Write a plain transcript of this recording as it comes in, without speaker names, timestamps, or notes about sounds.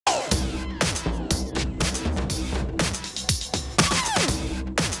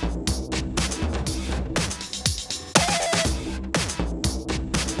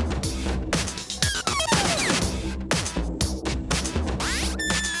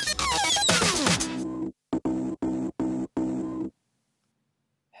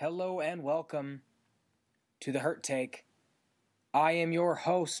Hello and welcome to the Hurt Take. I am your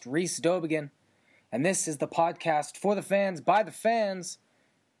host, Reese Dobigan, and this is the podcast for the fans, by the fans.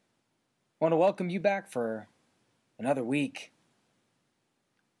 I want to welcome you back for another week,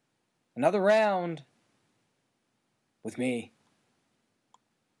 another round with me.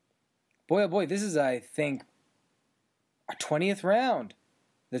 Boy, oh boy, this is, I think, our 20th round.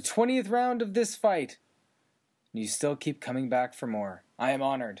 The 20th round of this fight. You still keep coming back for more. I am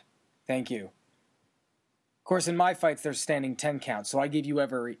honored. Thank you. Of course, in my fights, there's standing 10 counts, so I give you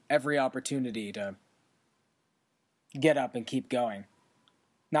every opportunity to get up and keep going.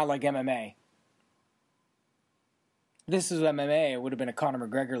 Not like MMA. If this is MMA, it would have been a Conor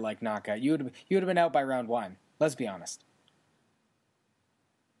McGregor-like knockout. You would have been out by round 1. Let's be honest.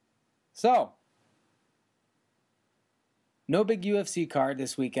 So, no big UFC card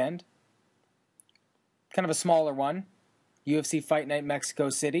this weekend. Kind of a smaller one. UFC Fight Night Mexico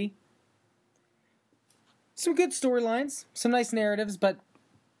City. Some good storylines, some nice narratives, but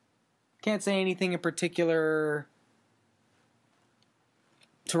can't say anything in particular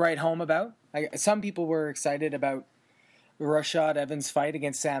to write home about. Some people were excited about Rashad Evans' fight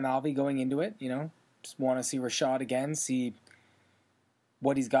against Sam Alvey going into it. Just want to see Rashad again, see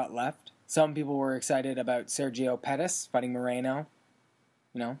what he's got left. Some people were excited about Sergio Pettis fighting Moreno.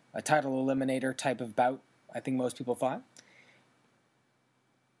 A title eliminator type of bout, I think most people thought.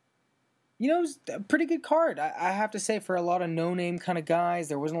 It was a pretty good card, I have to say, for a lot of no-name kind of guys.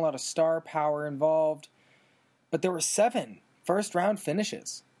 There wasn't a lot of star power involved. But there were 7 first-round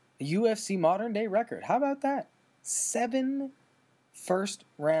finishes. A UFC modern-day record. How about that? 7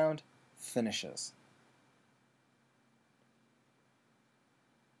 first-round finishes.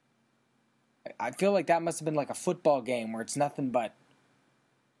 I feel like that must have been like a football game where it's nothing but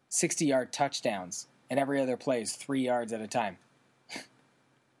 60-yard touchdowns, and every other play is 3 yards at a time.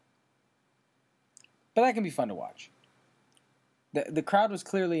 But that can be fun to watch. The crowd was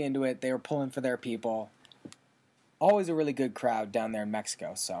clearly into it. They were pulling for their people. Always a really good crowd down there in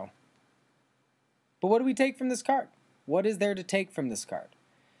Mexico, so. But what do we take from this card? What is there to take from this card?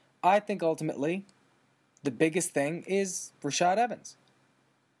 I think ultimately, the biggest thing is Rashad Evans.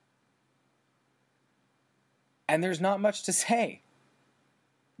 And there's not much to say.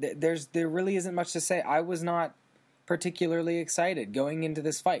 There really isn't much to say. I was not particularly excited going into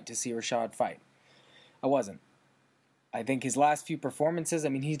this fight to see Rashad fight. I wasn't. I think his last few performances,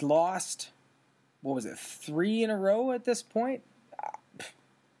 he's lost, 3 in a row at this point?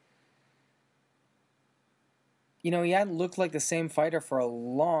 He hadn't looked like the same fighter for a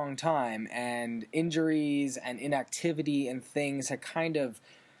long time, and injuries and inactivity and things had kind of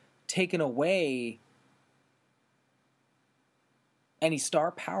taken away any star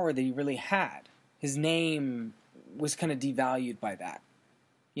power that he really had. His name was kind of devalued by that.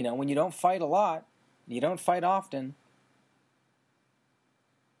 When you don't fight a lot, you don't fight often,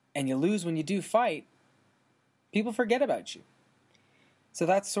 and you lose when you do fight, people forget about you. So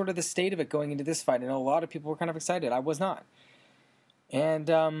that's sort of the state of it going into this fight. I know a lot of people were kind of excited. I was not. And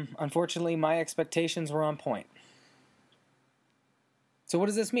unfortunately, my expectations were on point. So what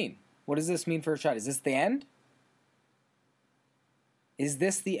does this mean? What does this mean for Rashad? Is this the end? Is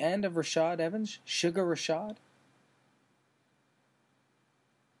this the end of Rashad Evans? Sugar Rashad?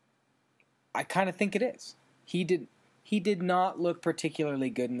 I kind of think it is. He did not look particularly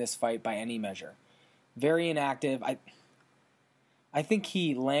good in this fight by any measure. Very inactive. I think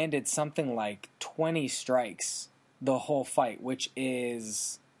he landed something like 20 strikes the whole fight, which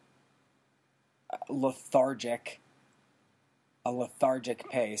is lethargic. A lethargic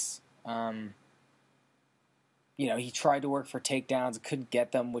pace. He tried to work for takedowns, couldn't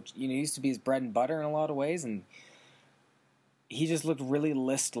get them, which used to be his bread and butter in a lot of ways, and he just looked really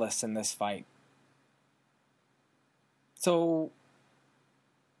listless in this fight. So,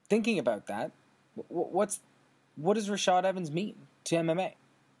 thinking about that, what does Rashad Evans mean to MMA?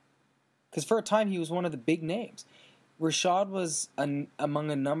 Because for a time he was one of the big names. Rashad was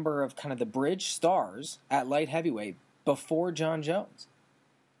among a number of kind of the bridge stars at light heavyweight before John Jones.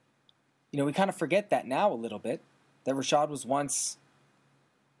 We kind of forget that now a little bit, that Rashad was once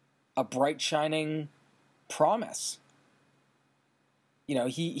a bright, shining promise.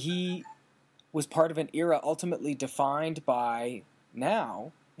 He was part of an era ultimately defined by,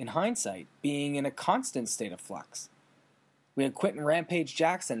 now, in hindsight, being in a constant state of flux. We had Quentin Rampage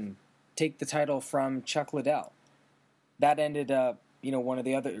Jackson take the title from Chuck Liddell. That ended up, one of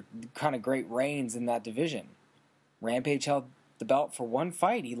the other kind of great reigns in that division. Rampage held the belt for one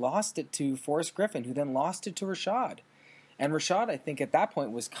fight. He lost it to Forrest Griffin, who then lost it to Rashad. And Rashad, I think, at that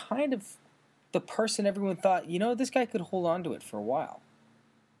point was kind of the person everyone thought, this guy could hold on to it for a while.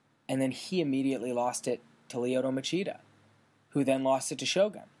 and then he immediately lost it to Lyoto Machida, who then lost it to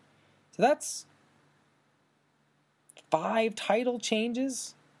Shogun. So that's 5 title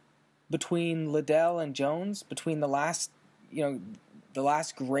changes between Liddell and Jones, between the last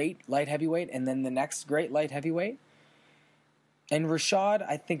great light heavyweight and then the next great light heavyweight. And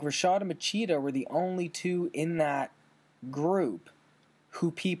I think Rashad and Machida were the only two in that group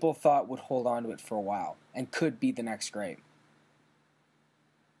who people thought would hold on to it for a while and could be the next great.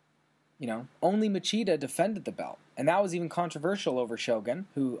 Only Machida defended the belt. And that was even controversial over Shogun,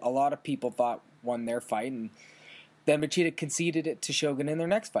 who a lot of people thought won their fight. And then Machida conceded it to Shogun in their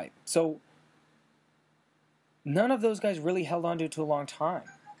next fight. So none of those guys really held on to it to a long time.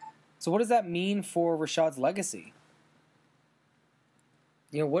 So what does that mean for Rashad's legacy?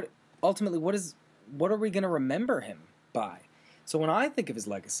 What are we going to remember him by? So when I think of his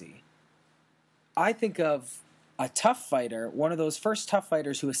legacy, I think of a tough fighter, one of those first tough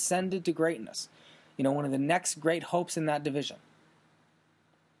fighters who ascended to greatness. One of the next great hopes in that division.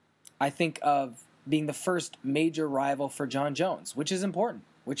 I think of being the first major rival for Jon Jones, which is important,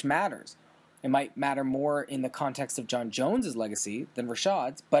 which matters. It might matter more in the context of Jon Jones' legacy than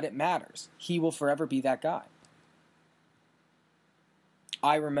Rashad's, but it matters. He will forever be that guy.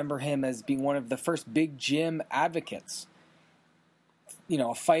 I remember him as being one of the first big gym advocates.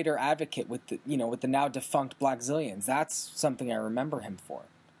 A fighter advocate with the now defunct Blackzilians. That's something I remember him for.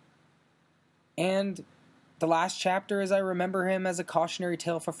 And the last chapter is I remember him as a cautionary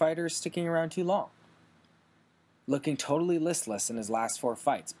tale for fighters sticking around too long. Looking totally listless in his last 4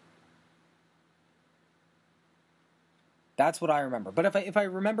 fights. That's what I remember. But if I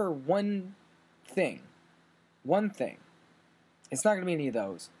remember one thing, it's not going to be any of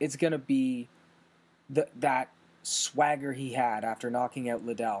those. It's going to be that swagger he had after knocking out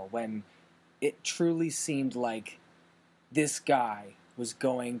Liddell when it truly seemed like this guy was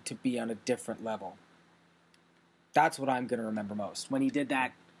going to be on a different level. That's what I'm going to remember most. When he did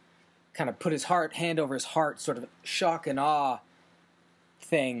that, kind of put his hand over his heart, sort of shock and awe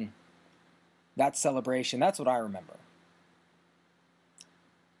thing, that celebration, that's what I remember.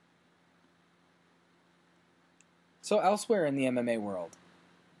 So elsewhere in the MMA world,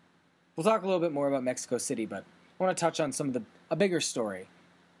 we'll talk a little bit more about Mexico City, but I want to touch on a bigger story.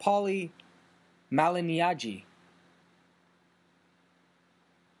 Paulie Malignaggi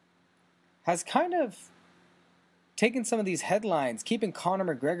has kind of taken some of these headlines, keeping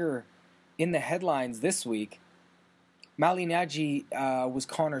Conor McGregor in the headlines this week. Malignaggi was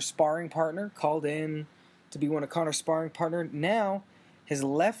Conor's sparring partner, called in to be one of Conor's sparring partner. Now has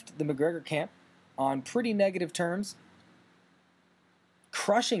left the McGregor camp on pretty negative terms,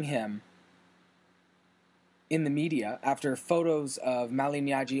 crushing him in the media after photos of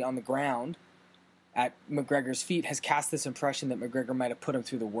Malignaggi on the ground at McGregor's feet has cast this impression that McGregor might have put him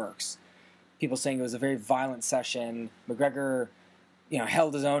through the works. People saying it was a very violent session. McGregor,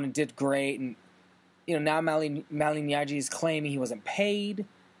 held his own and did great. And, now Malignaggi is claiming he wasn't paid.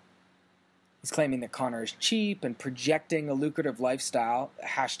 He's claiming that Conor is cheap and projecting a lucrative lifestyle.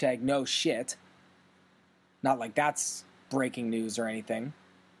 Hashtag no shit. Not like that's breaking news or anything.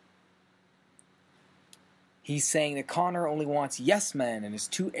 He's saying that Conor only wants yes men and is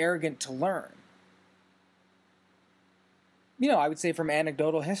too arrogant to learn. I would say from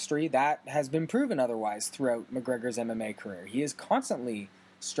anecdotal history, that has been proven otherwise throughout McGregor's MMA career. He has constantly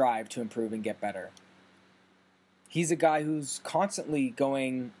strived to improve and get better. He's a guy who's constantly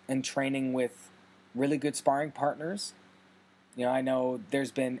going and training with really good sparring partners. I know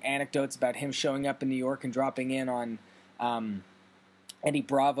there's been anecdotes about him showing up in New York and dropping in on Eddie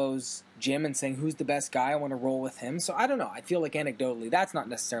Bravo's gym and saying, who's the best guy? I want to roll with him. So I don't know. I feel like anecdotally that's not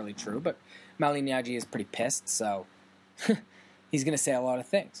necessarily true, but Malignaggi is pretty pissed, so he's going to say a lot of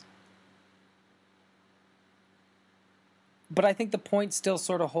things. But I think the point still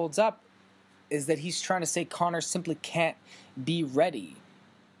sort of holds up, is that he's trying to say Conor simply can't be ready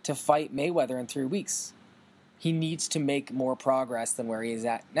to fight Mayweather in 3 weeks. He needs to make more progress than where he is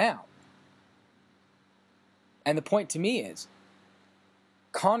at now. And the point to me is,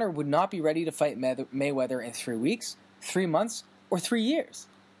 Conor would not be ready to fight Mayweather in 3 weeks, 3 months, or 3 years.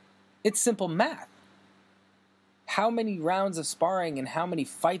 It's simple math. How many rounds of sparring and how many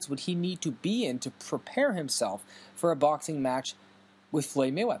fights would he need to be in to prepare himself for a boxing match with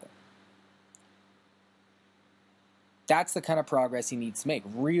Floyd Mayweather? That's the kind of progress he needs to make.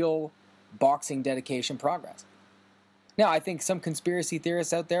 Real boxing dedication progress. Now, I think some conspiracy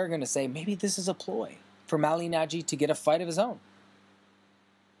theorists out there are going to say maybe this is a ploy for Malignaggi to get a fight of his own.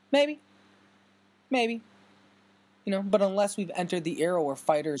 Maybe. But unless we've entered the era where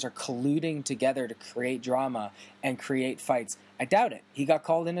fighters are colluding together to create drama and create fights, I doubt it. He got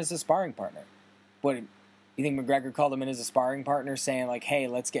called in as a sparring partner. What, you think McGregor called him in as a sparring partner saying, like, hey,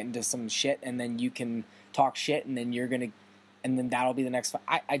 let's get into some shit and then you can talk shit and then and then that'll be the next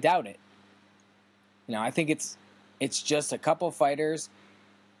fight? I doubt it. I think it's just a couple fighters,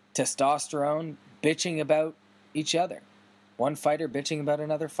 testosterone, bitching about each other. One fighter bitching about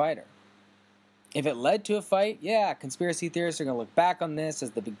another fighter. If it led to a fight, yeah, conspiracy theorists are going to look back on this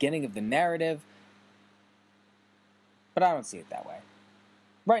as the beginning of the narrative. But I don't see it that way.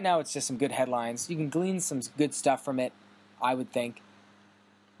 Right now, it's just some good headlines. You can glean some good stuff from it, I would think.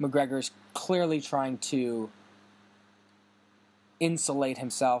 McGregor's clearly trying to insulate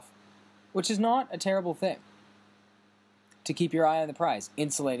himself, which is not a terrible thing. To keep your eye on the prize,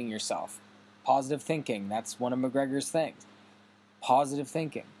 insulating yourself. Positive thinking, that's one of McGregor's things. Positive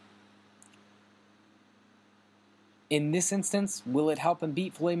thinking. In this instance, will it help him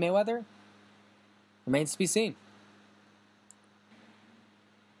beat Floyd Mayweather? Remains to be seen.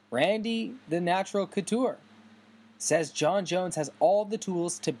 Randy the Natural Couture says Jon Jones has all the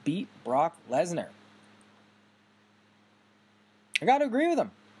tools to beat Brock Lesnar. I got to agree with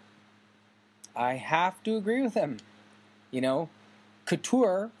him. I have to agree with him.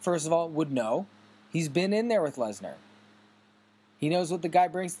 Couture, first of all, would know. He's been in there with Lesnar. He knows what the guy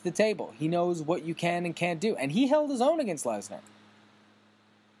brings to the table. He knows what you can and can't do. And he held his own against Lesnar.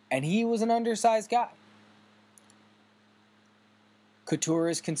 And he was an undersized guy. Couture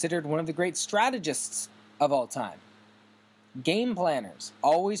is considered one of the great strategists of all time. Game planners,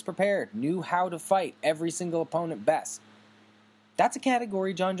 always prepared, knew how to fight every single opponent best. That's a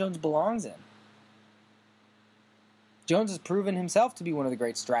category Jon Jones belongs in. Jones has proven himself to be one of the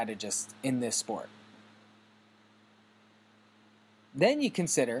great strategists in this sport. Then you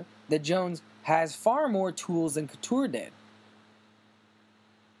consider that Jones has far more tools than Couture did.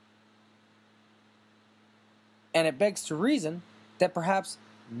 And it begs to reason that perhaps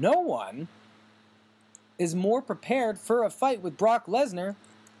no one is more prepared for a fight with Brock Lesnar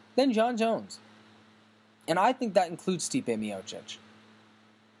than Jon Jones. And I think that includes Stipe Miocic.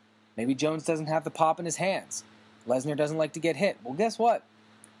 Maybe Jones doesn't have the pop in his hands. Lesnar doesn't like to get hit. Well, guess what?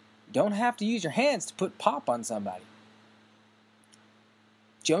 You don't have to use your hands to put pop on somebody.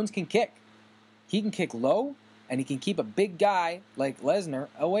 Jones can kick. He can kick low, and he can keep a big guy like Lesnar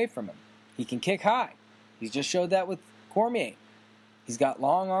away from him. He can kick high. He's just showed that with Cormier. He's got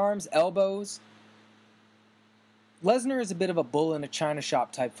long arms, elbows. Lesnar is a bit of a bull in a china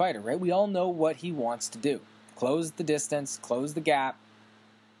shop type fighter, right? We all know what he wants to do. Close the distance, close the gap,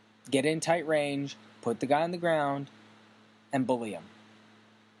 get in tight range, put the guy on the ground, and bully him.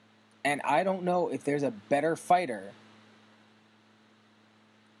 And I don't know if there's a better fighter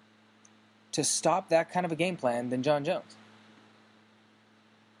to stop that kind of a game plan than Jon Jones.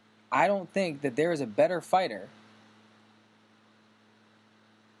 I don't think that there is a better fighter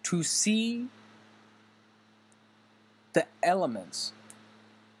to see the elements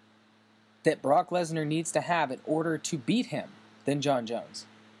that Brock Lesnar needs to have in order to beat him than Jon Jones.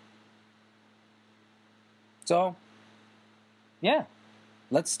 So, yeah,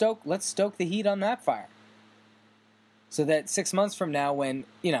 let's stoke the heat on that fire. So that 6 months from now, when,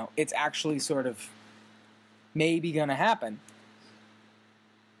 it's actually sort of maybe going to happen,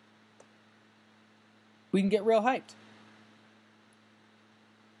 we can get real hyped.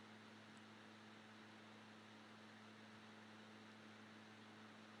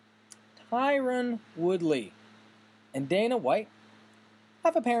 Tyron Woodley and Dana White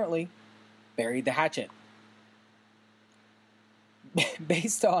have apparently buried the hatchet.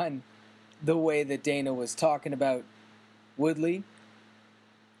 Based on the way that Dana was talking about Woodley,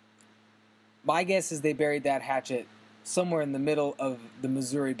 my guess is they buried that hatchet somewhere in the middle of the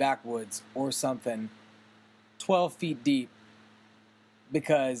Missouri backwoods or something, 12 feet deep,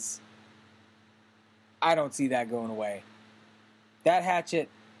 because I don't see that going away. That hatchet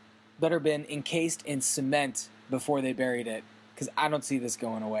better been encased in cement before they buried it, because I don't see this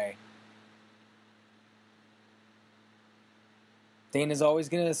going away. Dana's always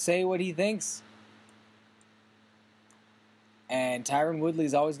going to say what he thinks. And Tyron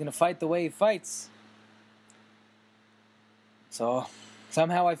Woodley's always going to fight the way he fights. So,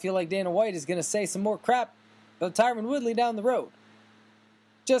 somehow I feel like Dana White is going to say some more crap about Tyron Woodley down the road.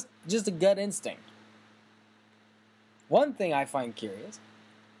 Just a gut instinct. One thing I find curious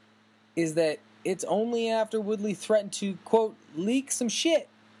is that it's only after Woodley threatened to, quote, leak some shit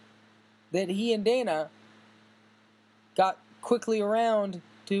that he and Dana got quickly around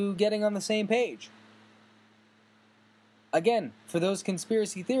to getting on the same page. Again, for those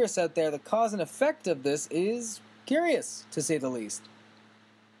conspiracy theorists out there, the cause and effect of this is curious, to say the least.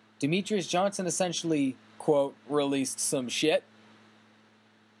 Demetrius Johnson essentially, quote, released some shit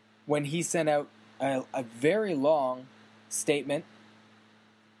when he sent out a very long statement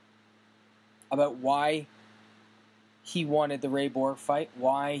about why he wanted the Ray Borg fight,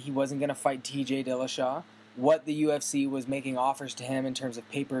 why he wasn't going to fight TJ Dillashaw, what the UFC was making offers to him in terms of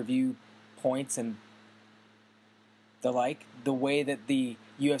pay-per-view points and the like, the way that the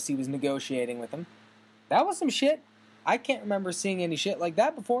UFC was negotiating with him. That was some shit. I can't remember seeing any shit like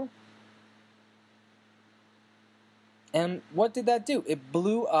that before. And what did that do? It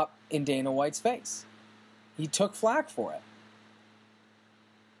blew up in Dana White's face. He took flack for it.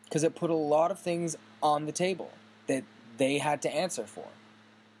 Because it put a lot of things on the table that they had to answer for.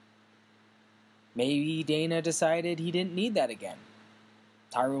 Maybe Dana decided he didn't need that again.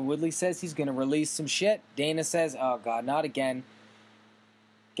 Tyron Woodley says he's going to release some shit. Dana says, oh God, not again.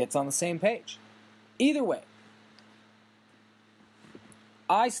 Gets on the same page. Either way,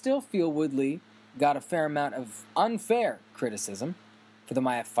 I still feel Woodley got a fair amount of unfair criticism for the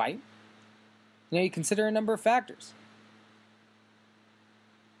Maia fight. You consider a number of factors.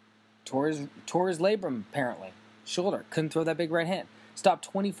 Tore his labrum, apparently. Shoulder. Couldn't throw that big right hand. Stopped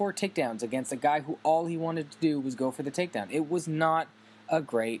 24 takedowns against a guy who all he wanted to do was go for the takedown. It was not a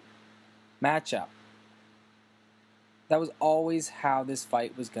great matchup. That was always how this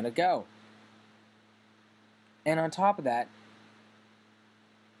fight was going to go. And on top of that,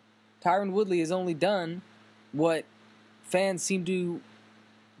 Tyron Woodley has only done what fans seem to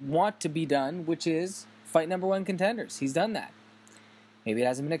want to be done, which is fight number one contenders. He's done that. Maybe it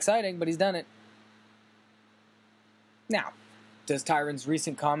hasn't been exciting, but he's done it. Now, does Tyron's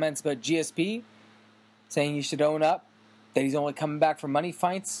recent comments about GSP, saying he should own up, that he's only coming back for money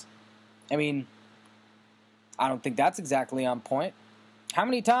fights, I mean, I don't think that's exactly on point. How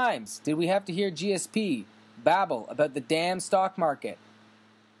many times did we have to hear GSP babble about the damn stock market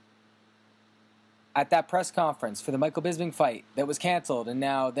at that press conference for the Michael Bisping fight that was canceled and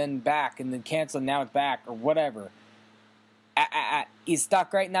now then back and then canceled and now it's back or whatever? His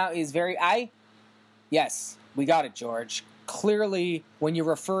stock right now is very high? Yes, we got it, George. Clearly, when you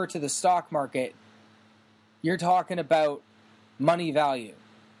refer to the stock market, you're talking about money value.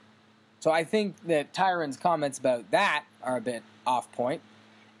 So I think that Tyron's comments about that are a bit off point.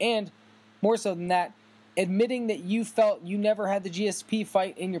 And more so than that, admitting that you felt you never had the GSP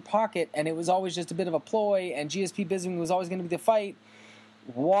fight in your pocket and it was always just a bit of a ploy and GSP Bisping was always going to be the fight,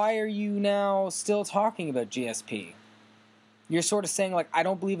 why are you now still talking about GSP? You're sort of saying, like, I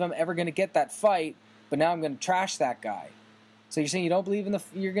don't believe I'm ever going to get that fight, but now I'm going to trash that guy. So you're saying you don't believe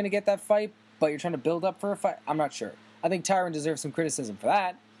you're going to get that fight, but you're trying to build up for a fight? I'm not sure. I think Tyron deserves some criticism for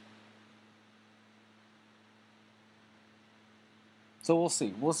that. So we'll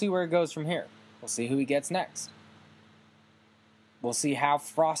see. We'll see where it goes from here. We'll see who he gets next. We'll see how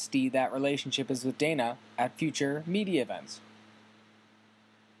frosty that relationship is with Dana at future media events.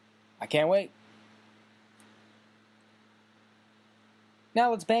 I can't wait.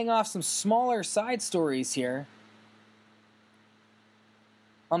 Now let's bang off some smaller side stories here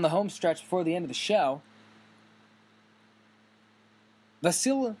on the home stretch before the end of the show.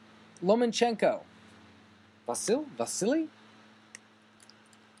 Vasyl Lomachenko. Vasyl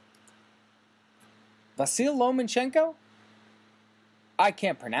Lomachenko? I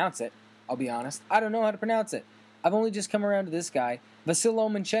can't pronounce it, I'll be honest. I don't know how to pronounce it. I've only just come around to this guy. Vasyl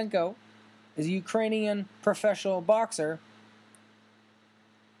Lomachenko is a Ukrainian professional boxer.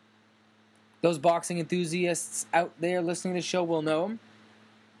 Those boxing enthusiasts out there listening to the show will know him.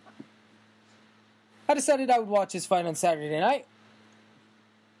 I decided I would watch his fight on Saturday night.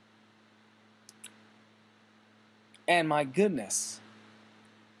 And my goodness,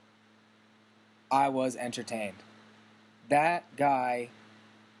 I was entertained. That guy,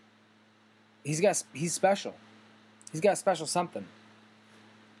 he's special. He's got special something.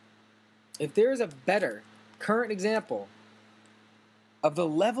 If there is a better current example of the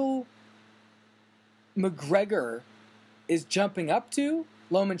level McGregor is jumping up to,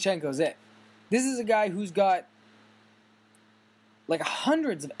 Lomachenko's it. This is a guy who's got like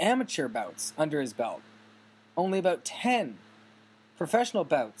hundreds of amateur bouts under his belt. Only about 10 professional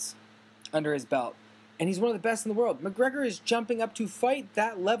bouts under his belt. And he's one of the best in the world. McGregor is jumping up to fight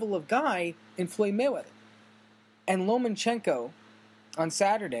that level of guy in Floyd Mayweather. And Lomachenko, on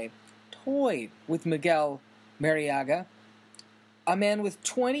Saturday, toyed with Miguel Mariaga, a man with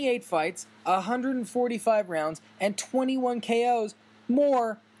 28 fights, 145 rounds, and 21 KOs,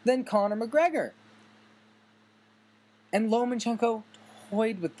 more than Conor McGregor. And Lomachenko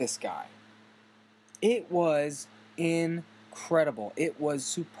toyed with this guy. It was incredible. It was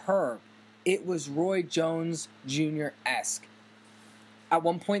superb. It was Roy Jones Jr.-esque. At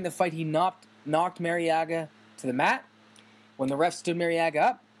one point in the fight, he knocked Marriaga to the mat. When the ref stood Marriaga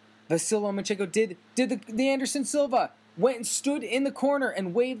up, Vasyl Lomachenko did the Anderson Silva, went and stood in the corner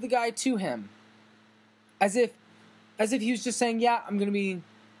and waved the guy to him. As if he was just saying, yeah,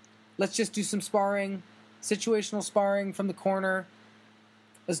 let's just do some sparring, situational sparring from the corner.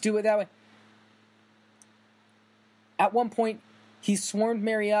 Let's do it that way. At one point, he swarmed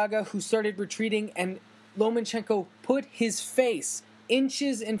Marriaga, who started retreating, and Lomachenko put his face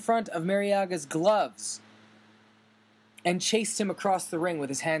inches in front of Marriaga's gloves and chased him across the ring with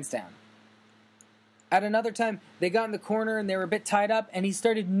his hands down. At another time, they got in the corner and they were a bit tied up, and he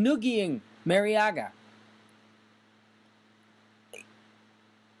started noogieing Marriaga.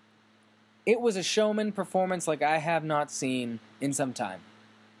 It was a showman performance like I have not seen in some time.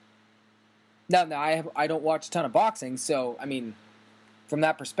 Now I don't watch a ton of boxing, so, from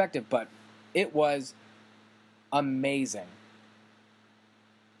that perspective, but it was amazing.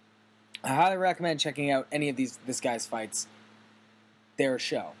 I highly recommend checking out any of this guy's fights. They're a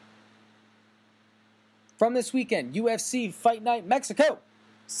show. From this weekend, UFC Fight Night Mexico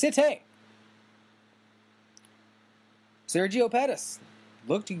City. Sergio Pettis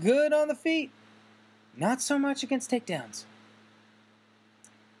looked good on the feet. Not so much against takedowns.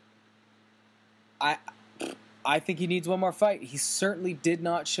 I think he needs one more fight. He certainly did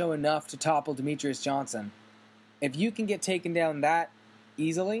not show enough to topple Demetrious Johnson. If you can get taken down that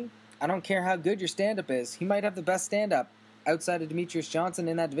easily, I don't care how good your stand-up is. He might have the best stand-up outside of Demetrious Johnson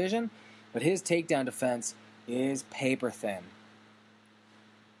in that division, but his takedown defense is paper thin.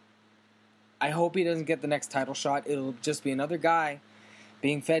 I hope he doesn't get the next title shot. It'll just be another guy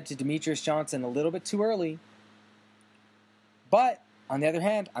being fed to Demetrious Johnson a little bit too early. But, on the other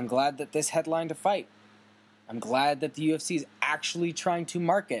hand, I'm glad that this headlined a fight. I'm glad that the UFC is actually trying to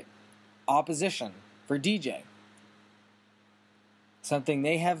market opposition for DJ. Something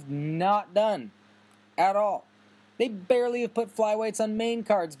they have not done at all. They barely have put flyweights on main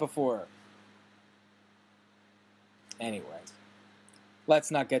cards before. Anyways, let's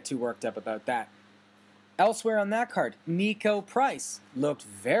not get too worked up about that. Elsewhere on that card, Nico Price looked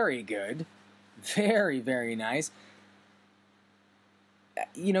very good. Very, very nice.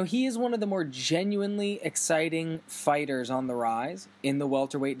 He is one of the more genuinely exciting fighters on the rise in the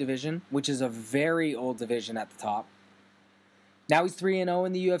welterweight division, which is a very old division at the top. Now he's 3-0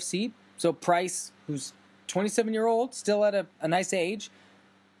 in the UFC. So Price, who's 27-year-old, still at a nice age,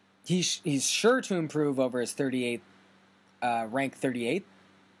 he's sure to improve over his 38th, rank 38th.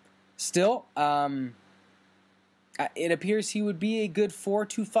 Still, it appears he would be a good 4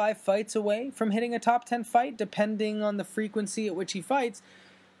 to 5 fights away from hitting a top 10 fight, depending on the frequency at which he fights.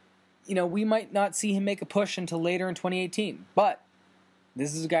 We might not see him make a push until later in 2018, but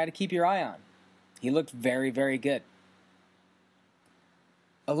this is a guy to keep your eye on. He looked very, very good.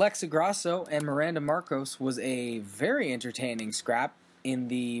 Alexa Grasso and Miranda Marcos was a very entertaining scrap in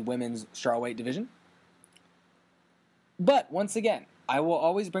the women's strawweight division. But, once again, I will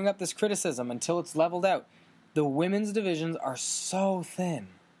always bring up this criticism until it's leveled out. The women's divisions are so thin.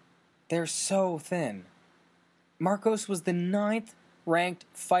 They're so thin. Marcos was the 9th ranked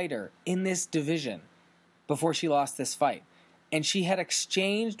fighter in this division before she lost this fight. And she had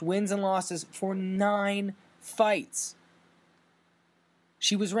exchanged wins and losses for 9 fights.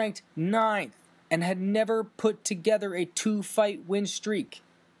 She was ranked 9th and had never put together a 2-fight win streak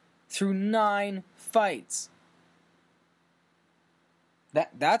through 9 fights.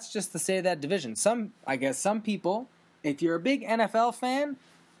 That's just the state of that division. Some people, if you're a big NFL fan,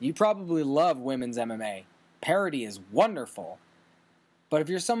 you probably love women's MMA. Parity is wonderful. But if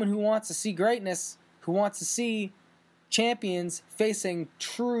you're someone who wants to see greatness, who wants to see champions facing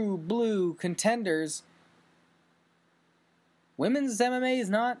true blue contenders, women's MMA is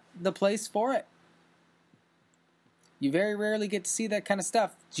not the place for it. You very rarely get to see that kind of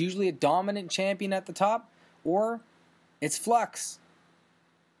stuff. It's usually a dominant champion at the top, or it's flux.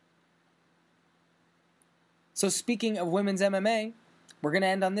 So speaking of women's MMA, we're going to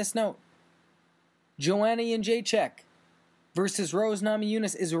end on this note. Joanna Jędrzejczyk versus Rose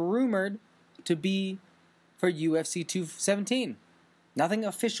Namajunas is rumored to be for UFC 217. Nothing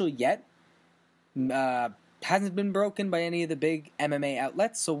official yet. Hasn't been broken by any of the big MMA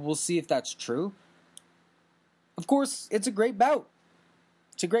outlets, so we'll see if that's true. Of course, it's a great bout.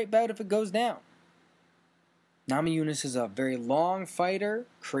 It's a great bout if it goes down. Namajunas is a very long fighter,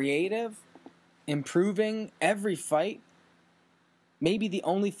 creative, improving every fight. Maybe the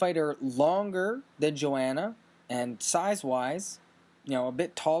only fighter longer than Joanna, and size-wise, a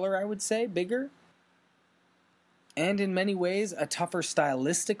bit taller, I would say, bigger. And in many ways, a tougher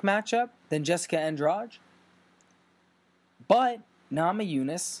stylistic matchup than Jessica Andrade. But Nama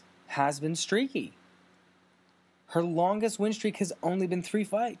Yunus has been streaky. Her longest win streak has only been 3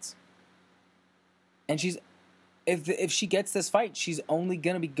 fights. And if she gets this fight, she's only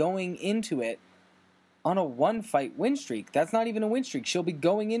going to be going into it on a 1-fight win streak. That's not even a win streak. She'll be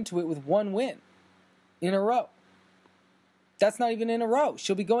going into it with 1 win in a row. That's not even in a row.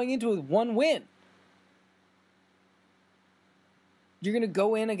 She'll be going into it with 1 win. You're going to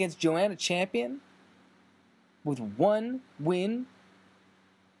go in against Joanna Champion with 1 win?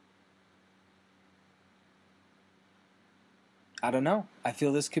 I don't know. I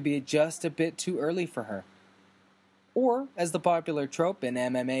feel this could be just a bit too early for her. Or, as the popular trope in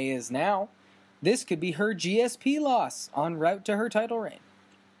MMA is now, this could be her GSP loss en route to her title reign.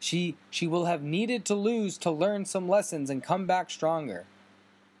 She will have needed to lose to learn some lessons and come back stronger.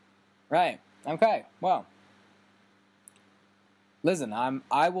 Right. Okay. Well. Listen,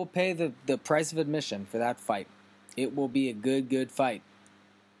 I will pay the price of admission for that fight. It will be a good fight.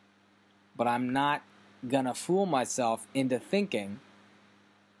 But I'm not gonna fool myself into thinking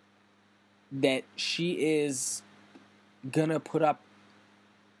that she is gonna put up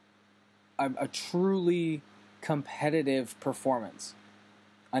a truly competitive performance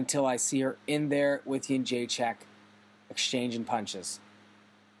until I see her in there with Jędrzejczyk exchanging punches.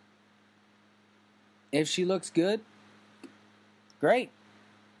 If she looks good, great.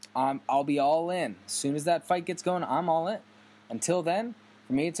 I'll be all in. As soon as that fight gets going, I'm all in. Until then,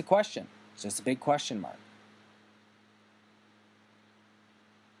 for me, it's a question. It's just a big question mark.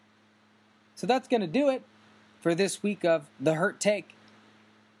 So that's going to do it for this week of The Hurt Take.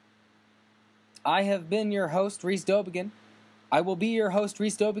 I have been your host, Reese Dobigan. I will be your host,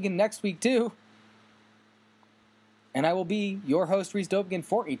 Reese Dobigan, next week too. And I will be your host, Reese Dobigan,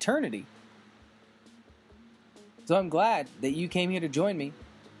 for eternity. So I'm glad that you came here to join me.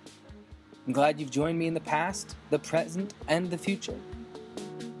 I'm glad you've joined me in the past, the present, and the future.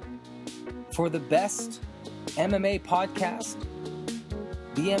 For the best MMA podcast,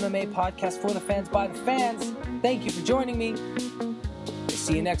 the MMA podcast for the fans, by the fans, thank you for joining me. We'll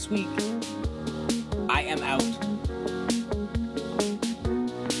see you next week. I am out.